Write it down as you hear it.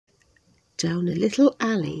Down a little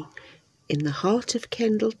alley in the heart of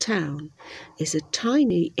Kendal town is a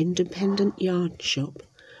tiny independent yarn shop.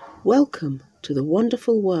 Welcome to the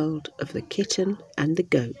wonderful world of the kitten and the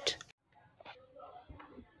goat.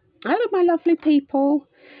 Hello my lovely people.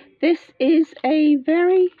 This is a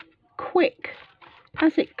very quick,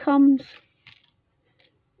 as it comes,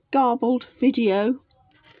 garbled video.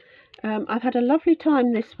 I've had a lovely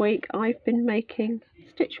time this week. I've been making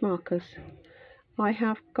stitch markers. I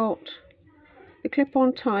have got the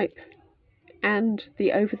clip-on type and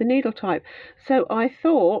the over the needle type, so I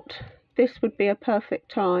thought this would be a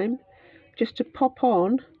perfect time just to pop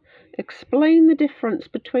on, explain the difference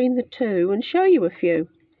between the two and show you a few.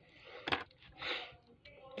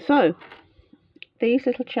 So these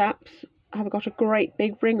little chaps have got a great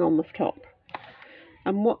big ring on the top,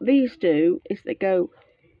 and what these do is they go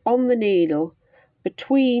on the needle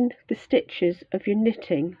between the stitches of your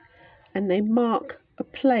knitting and they mark a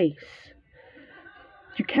place.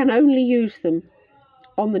 You can only use them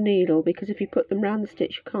on the needle because if you put them round the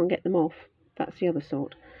stitch you can't get them off. That's the other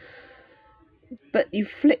sort. But you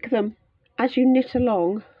flick them as you knit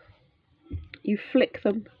along, you flick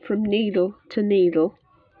them from needle to needle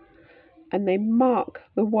and they mark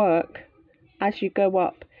the work as you go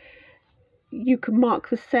up. You can mark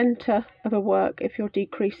the centre of a work if you're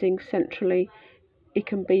decreasing centrally. It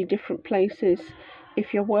can be different places.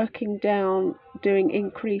 If you're working down, doing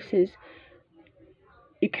increases,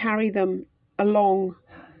 you carry them along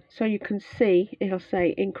so you can see, it'll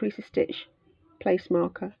say increase a stitch, place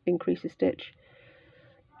marker, increase a stitch.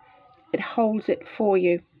 It holds it for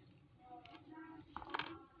you.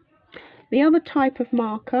 The other type of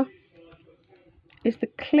marker is the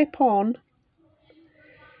clip-on.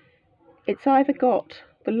 It's either got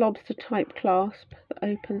the lobster type clasp that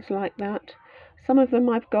opens like that. Some of them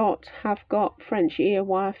have got French ear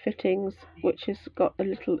wire fittings, which has got a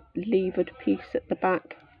little levered piece at the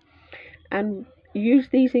back. And use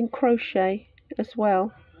these in crochet as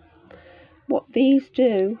well. What these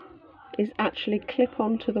do is actually clip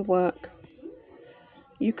onto the work.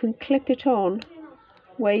 You can clip it on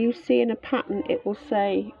where you see in a pattern it will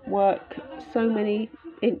say work so many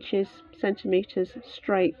inches, centimetres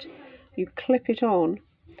straight. You clip it on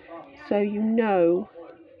so you know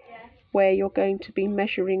where you're going to be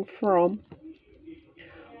measuring from,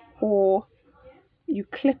 or you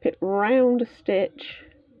clip it round a stitch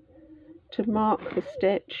to mark the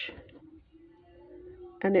stitch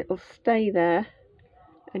and it'll stay there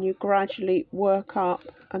and you gradually work up,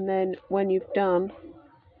 and then when you've done,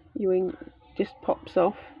 just pops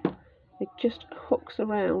off. It just hooks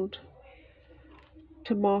around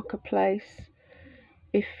to mark a place.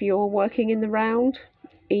 If you're working in the round,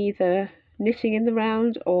 either knitting in the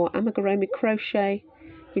round or amigurumi crochet,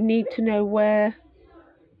 you need to know where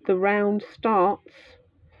the round starts.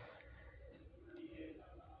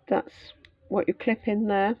 That's what you clip in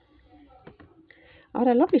there. I had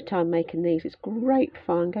a lovely time making these. It's great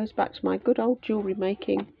fun. Goes back to my good old jewellery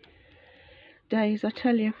making days, I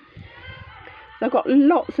tell you. So I've got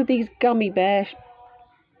lots of these gummy bear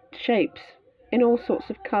shapes in all sorts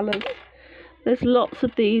of colours. There's lots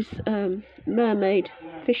of these mermaid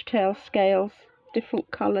fishtail scales,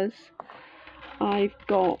 different colours. I've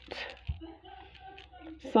got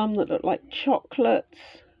some that look like chocolates,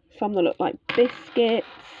 some that look like biscuits.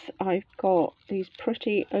 I've got these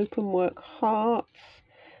pretty open work hearts.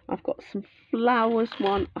 I've got some flowers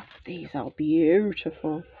one. Oh, these are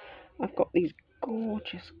beautiful. I've got these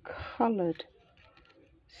gorgeous coloured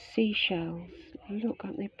seashells. Look,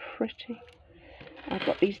 aren't they pretty? I've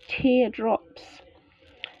got these teardrops.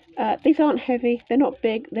 These aren't heavy, they're not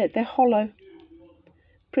big, they're hollow.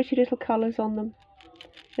 Pretty little colours on them.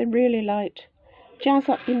 They're really light. Jazz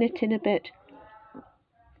up your knitting a bit.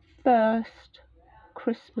 First,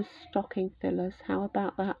 Christmas stocking fillers. How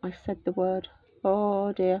about that? I said the word.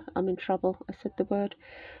 Oh dear, I'm in trouble. I said the word.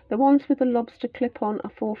 The ones with the lobster clip on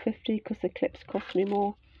are $4.50 because the clips cost me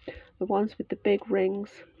more. The ones with the big rings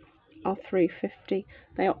are $3.50.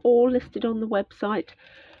 They are all listed on the website.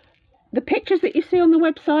 The pictures that you see on the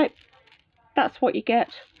website, that's what you get.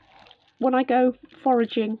 When I go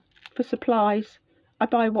foraging for supplies, I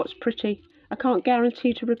buy what's pretty. I can't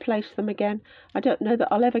guarantee to replace them again. I don't know that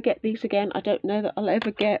I'll ever get these again. I don't know that I'll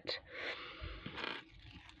ever get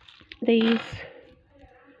these.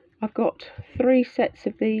 I've got 3 sets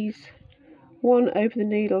of these. 1 over the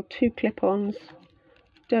needle, 2 clip-ons.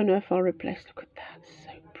 Don't know if I'll replace. Look at that,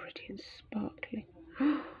 so pretty and sparkly.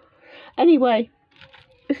 Anyway,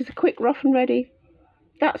 this is a quick rough and ready.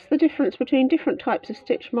 That's the difference between different types of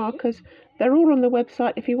stitch markers. They're all on the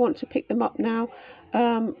website if you want to pick them up now.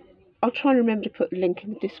 I'll try and remember to put the link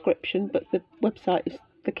in the description, but the website is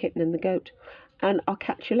the kitten and the goat. And I'll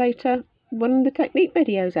catch you later when the technique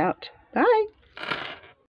video's out. Bye!